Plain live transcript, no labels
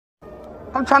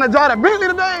I'm trying to drive that Bentley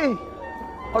today.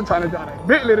 I'm trying to drive that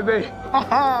Bentley today.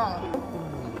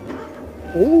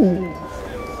 Ooh.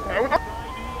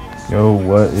 Yo,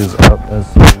 what is up,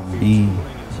 SOB?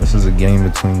 This is a game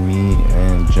between me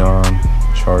and John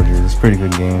Chargers. It's a pretty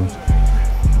good game.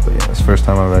 But yeah, it's the first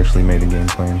time I've actually made a game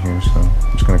plan here, so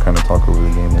I'm just going to kind of talk over the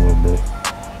game a little bit.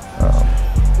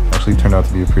 Actually turned out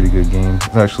to be a pretty good game.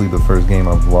 It's actually the first game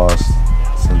I've lost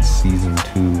since season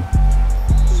 2.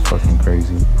 It's fucking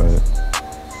crazy, but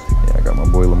yeah, I got my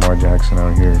boy Lamar Jackson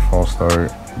out here, false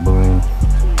start, boom.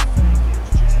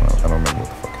 Well, I don't remember what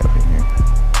the fuck happened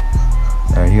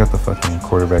here. He got the fucking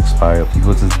quarterback spy up. He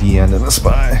puts his D end in the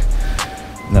spy.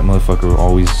 And that motherfucker will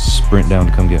always sprint down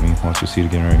to come get me. Watch, you see it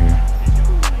again right here.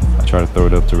 I try to throw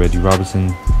it up to Reggie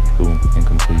Robinson. Boom,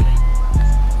 incomplete.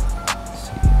 Let's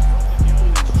see.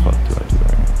 What the fuck do I do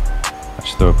right here? I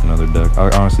should throw up another duck. I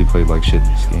honestly played like shit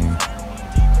this game.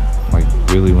 Like,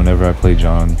 really, whenever I play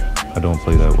John, I don't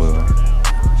play that well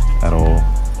at all.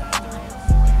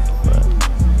 But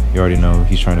you already know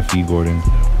he's trying to feed Gordon.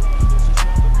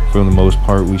 For the most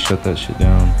part, we shut that shit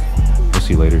down. We'll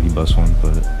see later, he busts one,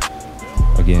 but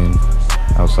again,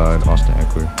 outside, Austin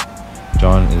Eckler.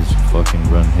 John is fucking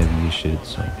run heavy as shit,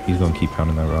 so he's gonna keep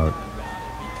pounding that rock.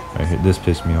 Right here, this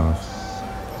pissed me off.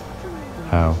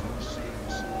 How?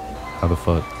 How the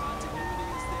fuck?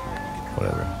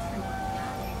 Whatever.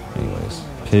 Anyways,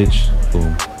 pitch,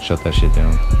 boom, shut that shit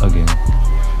down again.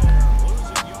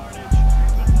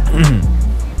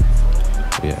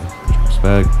 Yeah, drops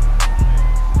back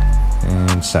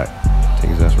and sack. Take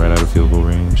his ass right out of field goal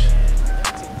range.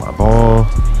 My ball,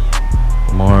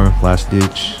 Lamar, last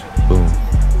ditch, boom,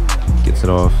 gets it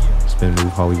off. Spin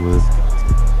move, Hollywood.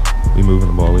 We moving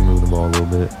the ball a little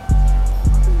bit.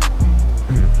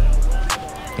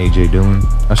 AJ Dillon,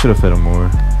 I should have fed him more,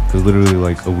 because literally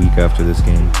like a week after this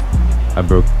game, I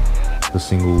broke the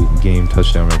single game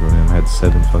touchdown record with him. I had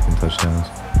 7 fucking touchdowns.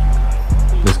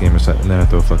 This game, and then I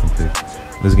throw a fucking pick.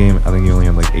 This game, I think he only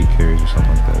had like 8 carries or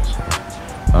something like that, so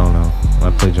I don't know.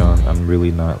 When I play John, I'm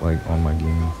really not like on my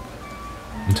game.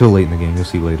 Until late in the game, you'll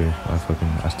see later. I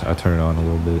turn it on a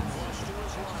little bit.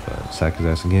 Sack his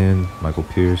ass again. Michael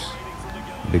Pierce,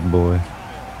 big boy,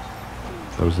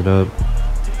 throws it up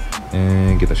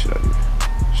and get that shit out of here.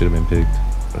 Should have been picked.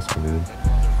 That's all good.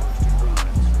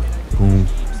 Boom.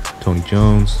 Tony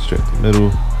Jones straight up the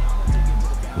middle,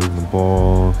 moving the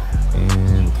ball,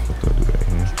 and what the fuck do I do right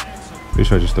here? Pretty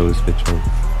sure I just throw this bitch up.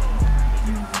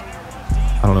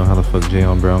 I don't know how the fuck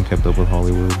Jayon Brown kept up with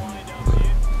Hollywood, but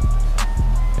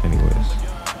anyways.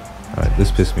 Alright,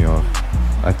 this pissed me off.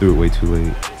 I threw it way too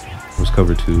late. It was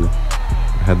cover 2.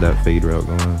 I had that fade route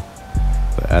going,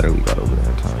 but Adderley got over there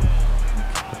in time.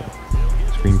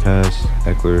 Screen pass,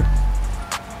 Eckler.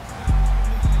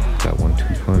 Got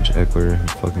 1-2 punch, Eckler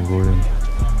and fucking Gordon.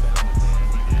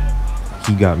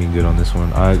 He got me good on this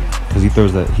one. Cause he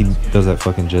does that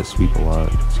fucking jet sweep a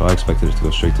lot, so I expected it to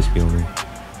go straight to Spielman.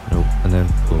 Nope. And then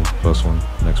boom, bust one.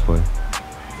 Next play,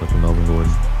 fucking Melvin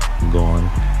Gordon, gone.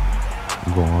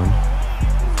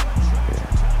 Yeah,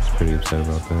 I was pretty upset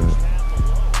about that.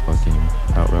 Fucking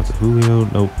out route to Julio.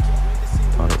 Nope.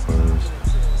 Thought it was.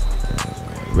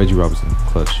 Reggie Robinson,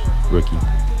 clutch, rookie,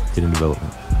 hidden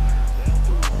development.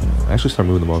 I actually start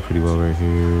moving the ball pretty well right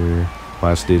here.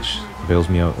 Last ditch, bails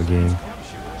me out again.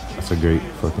 That's a great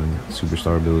fucking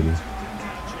superstar ability.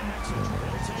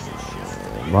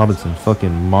 Robinson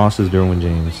fucking mosses Derwin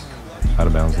James. Out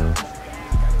of bounds though.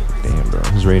 Damn, bro.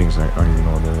 His ratings aren't even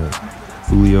all that.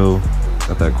 Julio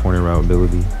got that corner route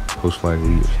ability. Post flag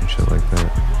lead or some shit like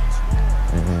that.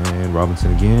 And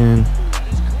Robinson again.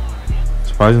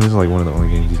 Surprisingly, this is like one of the only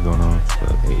games he's going on.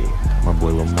 But hey, my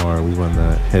boy Lamar, we run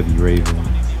that heavy Raven.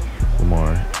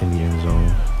 Lamar in the end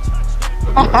zone.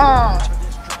 Alright.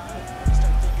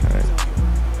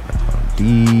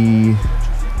 D.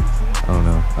 I don't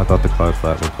know. I thought the Cloud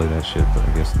Flat would play that shit, but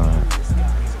I guess not.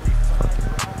 Fucking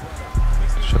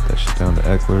shut that shit down to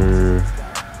Eckler.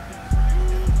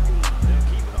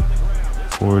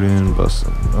 Gordon busts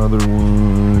another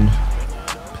one.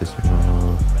 Piss me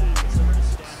off.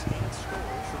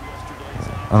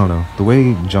 I don't know. The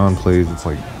way John plays, it's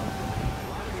like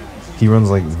he runs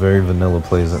like very vanilla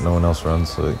plays that no one else runs,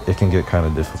 so it can get kind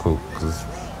of difficult because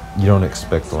you don't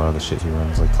expect a lot of the shit he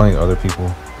runs. Like playing other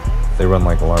people, they run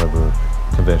like a lot of the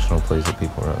conventional plays that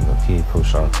people run, the PA post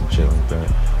shots and shit like that.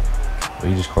 But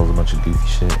he just calls a bunch of goofy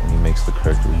shit and he makes the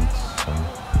correct reads. So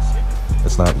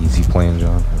it's not easy playing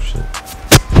John. Oh shit.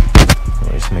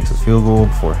 Anyways, he makes his field goal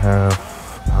before half.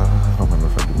 I don't remember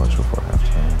if I do much before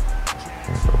halftime. I'm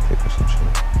gonna throw a pick or some shit.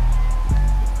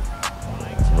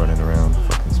 Yeah, running around,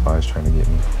 fucking spies trying to get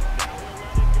me.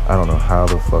 I don't know how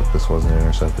the fuck this wasn't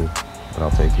intercepted. but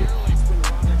I'll take it.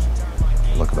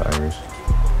 Luck of the Irish.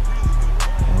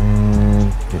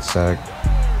 And get sacked,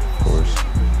 of course.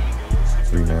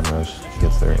 3-man rush,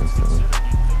 gets there instantly.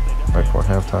 Right before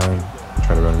halftime,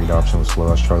 try to run a read option with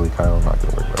slow as Charlie Kyle, not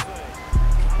gonna work, bro.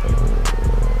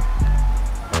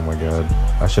 Oh my god,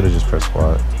 I should have just pressed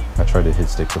squat. I tried to hit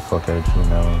stick the fuck out of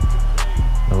Keenan Allen.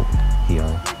 Nope, he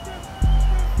on.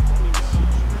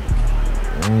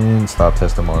 And stop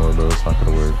testing Marlo, bro, it's not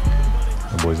gonna work.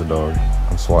 My boy's a dog.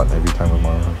 I'm swatting every time with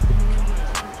Marlo.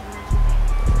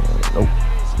 Nope.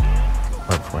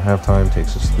 Right before halftime,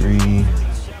 takes us 3.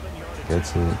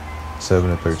 Gets it.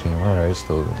 7-13. Alright,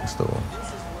 still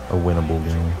a winnable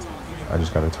game. I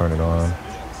just gotta turn it on.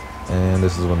 And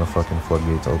this is when the fucking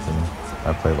floodgates open.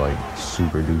 I play like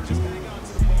super dookie.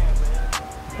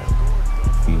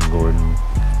 Feeding Gordon.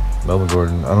 Melvin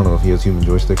Gordon. I don't know if he has human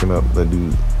joysticking up. That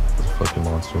dude is a fucking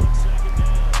monster.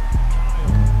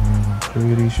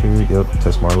 Pretty sure. Yep.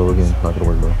 Test Marlo again. Not gonna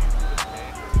work, bro.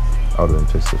 I would've been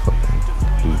pissed if fucking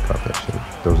dude caught that shit.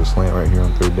 There was a slant right here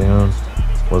on 3rd down.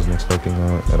 Wasn't expecting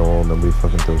that at all. Nobody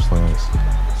fucking throws slants.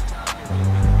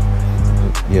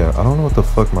 Yeah, I don't know what the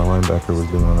fuck my linebacker was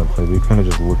doing on that play. But he kind of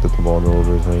just looked at the ball go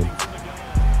over his head.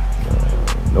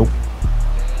 Nope.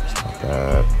 Stop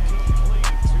that.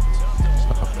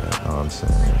 Stop that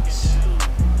nonsense.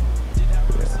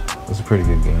 Yeah, it was a pretty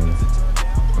good game.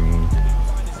 I mean,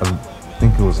 I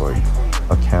think it was like,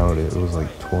 I counted it. It was like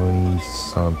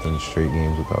 20-something straight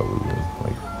games without losing.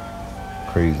 Like,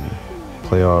 crazy.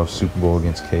 Playoffs, Super Bowl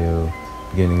against KO,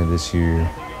 beginning of this year,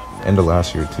 end of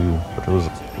last year too, but it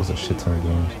was a shit ton of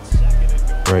games.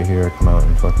 Right here, I come out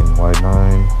in fucking wide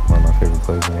 9, one of my favorite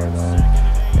plays in wide 9,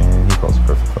 and he calls a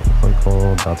perfect fucking play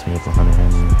call, bounce me up with Hunter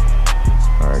Henry.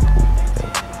 Alright, cool.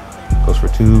 Yeah. Goes for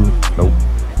 2, nope,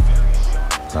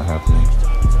 not happening.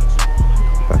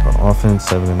 Back on offense,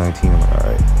 7-19, I'm like,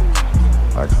 alright,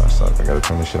 I kinda suck, I gotta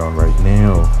turn this shit on right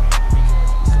now.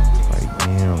 Right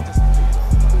now.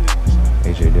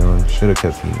 AJ Dillon should have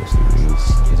kept feeding this dude.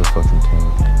 He's a fucking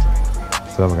tank.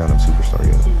 Still haven't gotten him superstar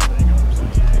yet.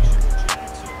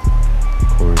 Of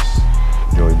course,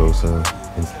 Joey Bosa,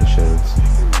 instant sheds.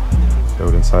 Throw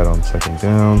it inside on 2nd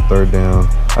down, 3rd down.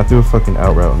 I threw a fucking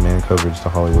out route in man coverage to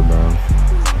Hollywood Brown.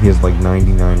 He has like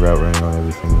 99 route running on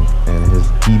everything, and his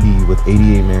DB with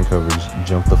 88 man coverage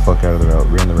jumped the fuck out of the route,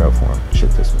 ran the route for him. Shit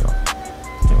pissed me off.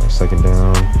 Anyway, 2nd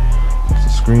down. There's the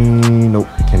screen. Nope.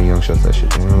 Kenny Young shuts that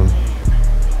shit down.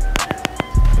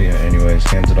 Yeah, anyways,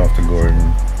 hands it off to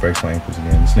Gordon, breaks my ankles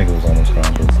again. This nigga was almost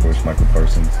gone, but of course, Michael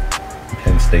Parsons,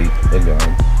 Penn State, the guy.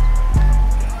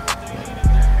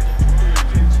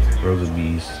 Bro's a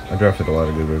beast. I drafted a lot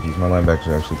of good rookies. My linebackers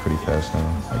are actually pretty fast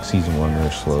now. Like season 1,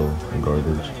 they're slow and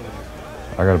garbage.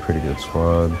 I got a pretty good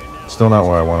squad. Still not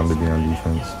where I want them to be on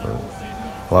defense, but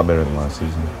a lot better than last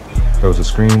season. Throws a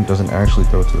screen, doesn't actually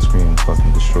throw it to the screen, and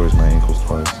fucking destroys my ankles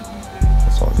twice.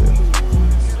 That's all good.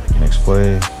 Next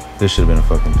play. This should have been a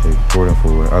fucking pick. Gordon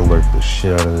forward. I lurked the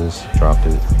shit out of this. Dropped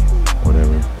it.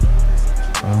 Whatever.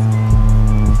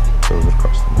 Throws it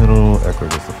across the middle. Eckler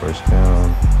gets the 1st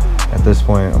down. At this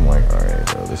point, I'm like, alright,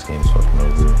 bro, this game's fucking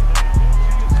over.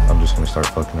 I'm just going to start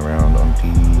fucking around on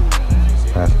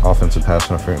offensive pass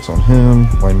interference on him.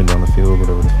 Lineman down the field,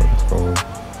 whatever the fuck it's called.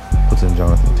 Puts in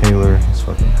Jonathan Taylor. His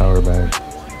fucking power back.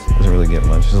 Doesn't really get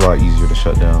much. It's a lot easier to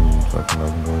shut down than fucking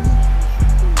Melvin Gordon.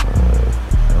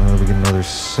 We get another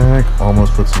sack,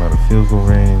 almost puts him out of field goal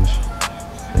range.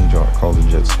 Then he calls a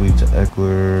jet sweep to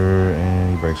Eckler,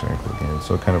 and he breaks her ankle again.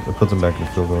 So it puts him back in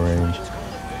the field goal range.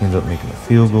 He ends up making a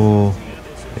field goal.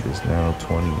 It is now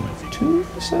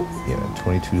 22-7. Yeah,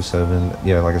 22-7.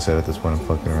 Yeah, like I said, at this point I'm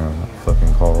fucking around. I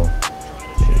fucking call a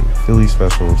Philly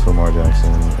special to Lamar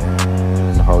Jackson,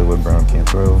 and Hollywood Brown can't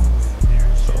throw.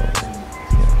 So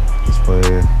yeah, this play,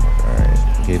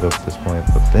 alright, gave up at this point,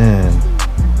 but then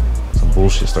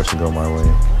bullshit starts to go my way.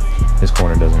 His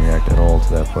corner doesn't react at all to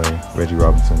that play. Reggie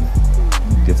Robinson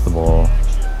gets the ball.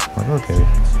 I'm like, okay,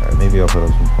 all right, maybe I'll put up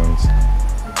some points.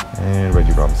 And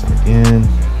Reggie Robinson again.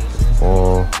 Gets the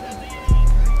ball. All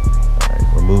right,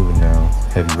 we're moving now.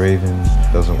 Heavy Raven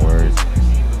doesn't work.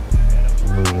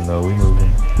 We're moving though. We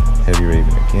moving. Heavy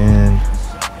Raven again.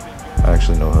 I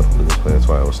actually know how to do this play. That's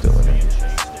why I was still in it.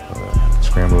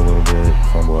 Scramble a little bit.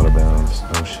 Fumble out of bounds.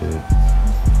 Oh shit.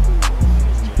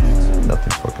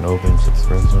 Nothing's fucking open, sits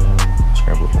the red zone.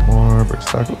 Scramble with Lamar, breaks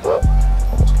tackle,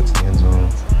 almost gets the end zone.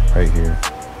 Right here,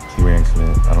 he ran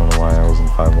commit. I don't know why I was in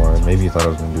 5 wide. Maybe he thought I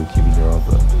was going to do a QB draw,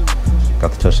 but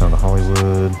got the touchdown to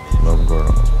Hollywood. Melvin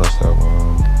Gordon almost blessed that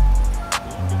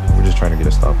one. We're just trying to get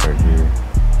a stop right here.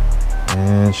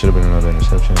 And should have been another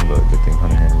interception, but good thing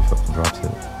Hunter Henry fucking drops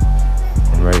it.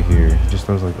 And right here, he just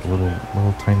throws like a little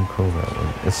tiny curl route.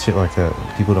 Like, it's shit like that.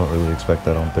 People don't really expect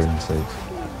that on 3rd and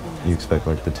 6. You expect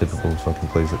like the typical fucking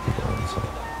plays that people run. So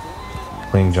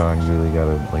playing John, you really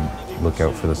gotta like look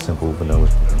out for the simple vanilla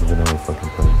fucking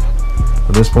play.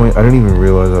 At this point, I didn't even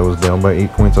realize I was down by 8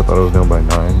 points. I thought I was down by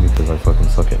 9 because I fucking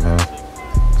suck at math.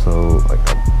 So like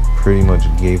I pretty much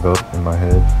gave up in my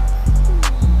head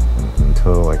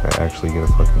until like I actually get a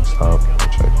fucking stop,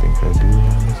 which I think I do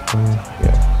on this play.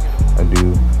 Yeah, I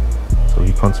do. So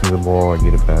he punts me the ball, I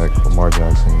get it back, Lamar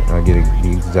Jackson, and I get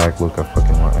the exact look I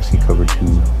fucking want. I see cover 2,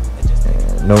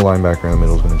 and no linebacker in the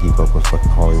middle is gonna keep up with fucking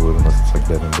Hollywood unless it's like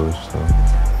Devin Bush. So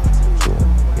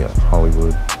yeah,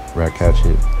 Hollywood, rat catch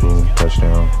it, boom,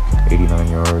 touchdown, 89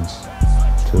 yards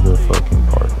to the fucking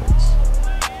Cardinals.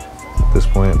 At this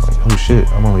point, I'm like, oh shit,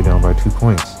 I'm only down by 2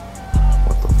 points.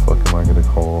 What the fuck am I gonna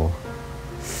call?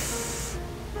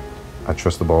 I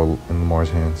trust the ball in Lamar's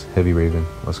hands. Heavy Raven,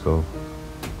 let's go.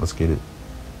 Let's get it.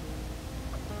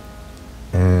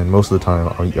 And most of the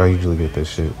time, I usually get this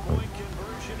shit. Like,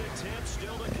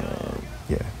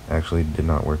 yeah, actually did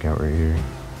not work out right here.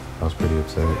 I was pretty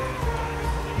upset.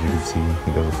 As you can see,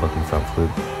 he does a fucking front flip.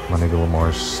 My nigga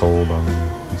Lamar sold on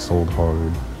me. He sold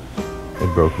hard.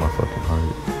 It broke my fucking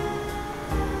heart.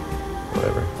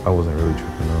 Whatever. I wasn't really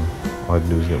tripping though. All I had to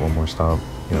do was get one more stop.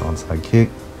 Get an onside kick.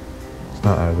 It's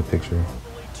not out of the picture.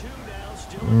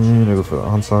 And I go for the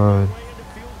onside.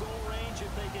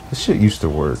 This shit used to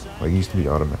work. Like, it used to be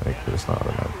automatic, but it's not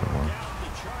automatic anymore.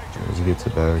 As he gets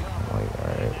it back, I'm like,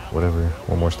 alright, whatever.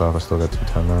 One more stop. I still got 2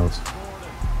 timeouts.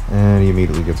 And he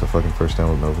immediately gets a fucking first down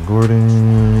with Melvin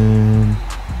Gordon.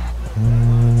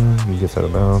 And he gets out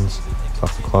of bounds.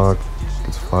 Stops the clock.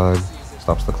 Gets a flag.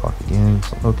 Stops the clock again.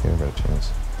 So, okay, I got a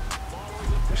chance.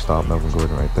 We stop Melvin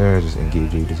Gordon right there. Just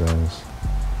engage his ass.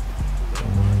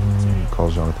 And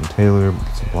calls Jonathan Taylor.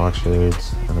 Gets some block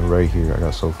sheds. And then right here, I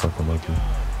got so fucking lucky.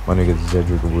 My nigga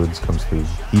Zedrick Woods comes through.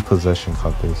 He possession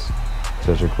cut this.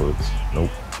 Zedrick Woods.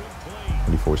 Nope.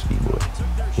 24 speed boy.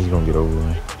 He's gonna get over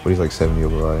there. But he's like 70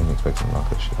 overall. I didn't expect him to knock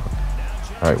that shit out.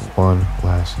 Alright, one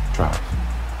last drive.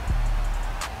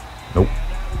 Nope.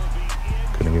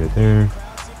 Couldn't get it there.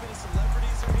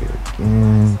 Gotta get it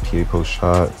again. PA post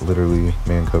shot. Literally,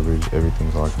 man coverage.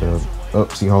 Everything's locked up. Oh,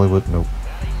 see Hollywood? Nope.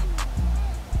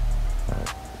 Alright,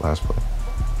 last play.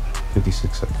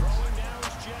 56 seconds.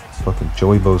 Fucking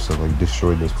Joey Bosa like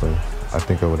destroyed this play. I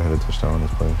think I would have had a touchdown on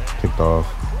this play. Kicked off.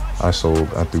 I sold.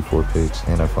 I threw 4 picks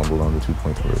and I fumbled on the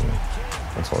 2-point conversion.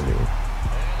 That's all good.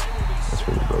 That's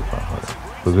really broke my heart.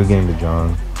 But good game to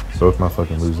John. Broke my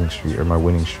fucking losing streak or my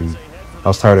winning streak. I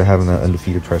was tired of having that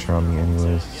undefeated pressure on me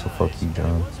anyways. So fuck you,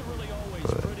 John.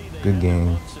 But good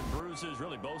game.